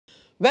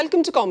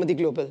Welcome to Kaumudy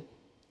Global.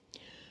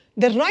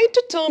 The right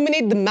to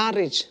terminate the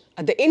marriage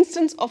at the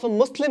instance of a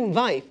Muslim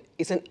wife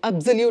is an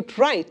absolute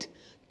right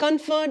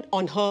conferred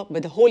on her by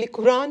the Holy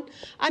Quran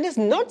and is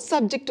not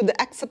subject to the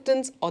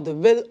acceptance or the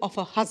will of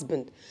her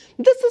husband.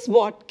 This is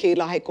what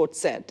Kerala High Court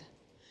said.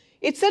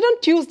 It said on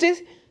Tuesday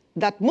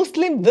that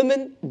Muslim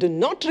women do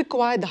not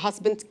require the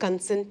husband's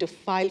consent to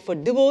file for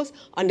divorce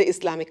under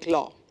Islamic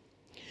law.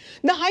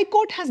 The High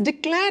Court has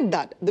declared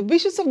that the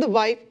wishes of the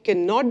wife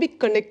cannot be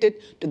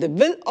connected to the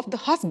will of the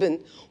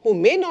husband, who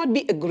may not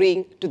be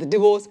agreeing to the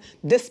divorce,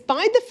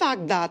 despite the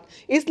fact that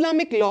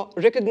Islamic law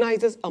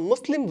recognizes a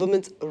Muslim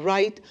woman's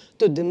right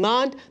to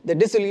demand the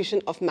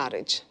dissolution of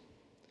marriage.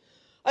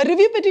 A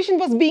review petition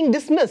was being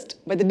dismissed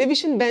by the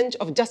division bench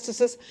of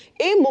Justices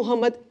A.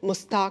 Muhammad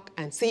Mustaq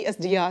and C.S.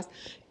 Diaz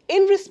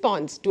in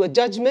response to a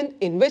judgment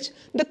in which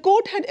the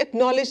court had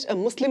acknowledged a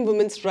Muslim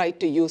woman's right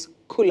to use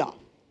khula.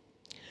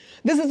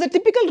 This is a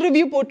typical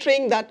review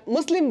portraying that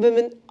Muslim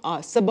women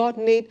are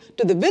subordinate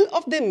to the will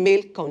of their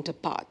male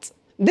counterparts.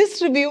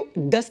 This review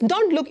does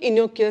not look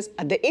innocuous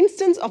at the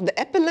instance of the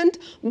appellant,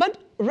 but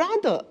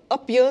rather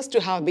appears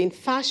to have been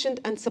fashioned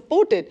and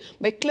supported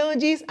by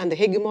clergies and the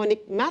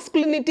hegemonic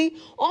masculinity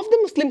of the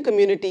Muslim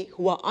community,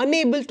 who are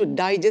unable to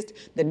digest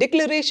the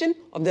declaration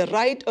of the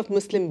right of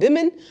Muslim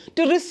women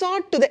to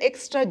resort to the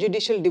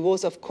extrajudicial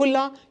divorce of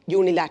khula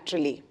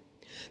unilaterally.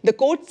 The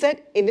court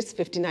said in its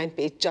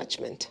 59-page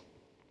judgment.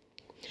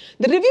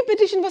 The review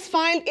petition was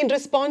filed in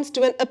response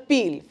to an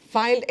appeal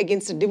filed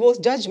against a divorce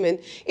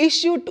judgment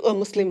issued to a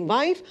Muslim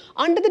wife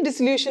under the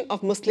Dissolution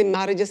of Muslim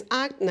Marriages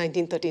Act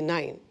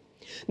 1939.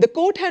 The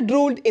court had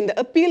ruled in the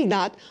appeal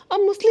that a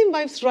Muslim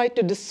wife's right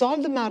to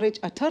dissolve the marriage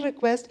at her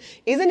request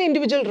is an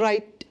individual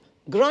right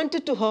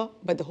granted to her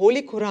by the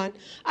Holy Quran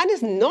and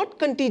is not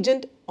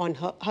contingent on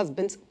her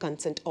husband's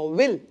consent or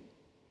will.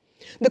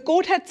 The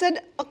court had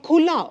said a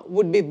khula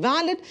would be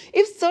valid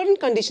if certain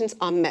conditions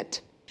are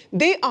met.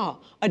 They are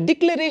a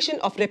declaration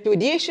of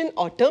repudiation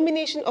or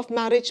termination of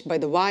marriage by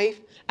the wife,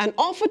 an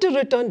offer to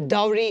return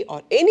dowry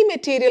or any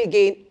material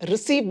gain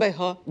received by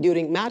her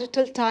during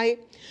marital tie,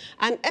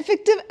 an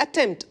effective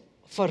attempt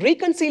for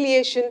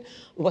reconciliation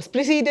was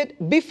preceded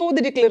before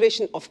the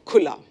declaration of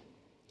khula.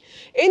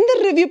 In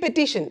the review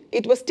petition,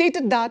 it was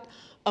stated that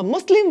a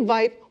Muslim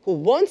wife who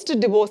wants to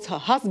divorce her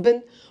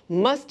husband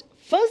must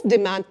first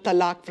demand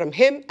talaq from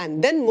him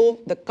and then move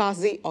the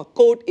qazi or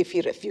court if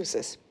he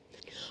refuses.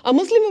 A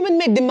Muslim woman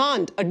may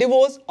demand a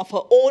divorce of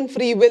her own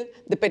free will,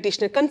 the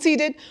petitioner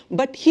conceded,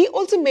 but he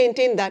also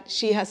maintained that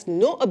she has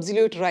no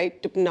absolute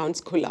right to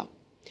pronounce khula.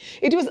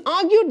 It was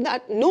argued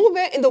that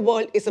nowhere in the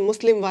world is a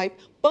Muslim wife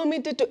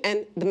permitted to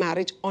end the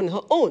marriage on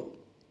her own.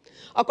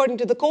 According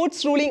to the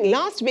court's ruling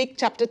last week,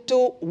 chapter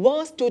 2,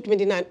 verse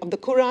 229 of the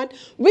Quran,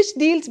 which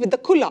deals with the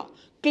khula,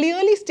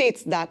 clearly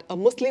states that a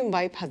Muslim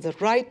wife has the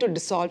right to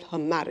dissolve her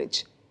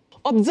marriage.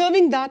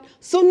 Observing that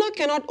Sunnah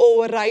cannot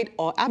override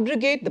or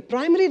abrogate the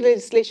primary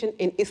legislation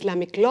in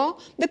Islamic law,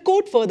 the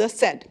court further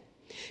said,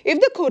 if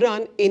the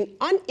Quran in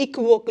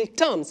unequivocal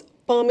terms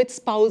permits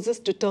spouses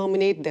to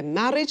terminate their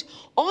marriage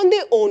on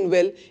their own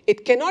will,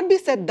 it cannot be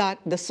said that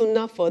the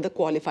Sunnah further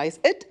qualifies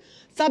it,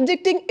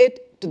 subjecting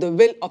it to the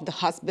will of the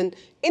husband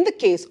in the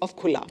case of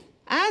khula.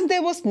 As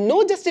there was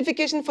no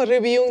justification for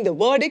reviewing the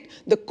verdict,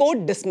 the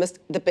court dismissed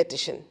the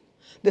petition.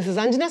 This is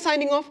Anjana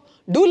signing off.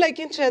 Do like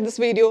and share this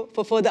video.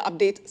 For further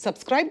updates,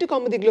 subscribe to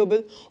Kaumudy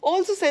Global.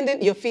 Also send in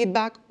your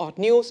feedback or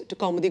news to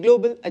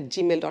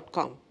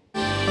kaumudyglobal@gmail.com.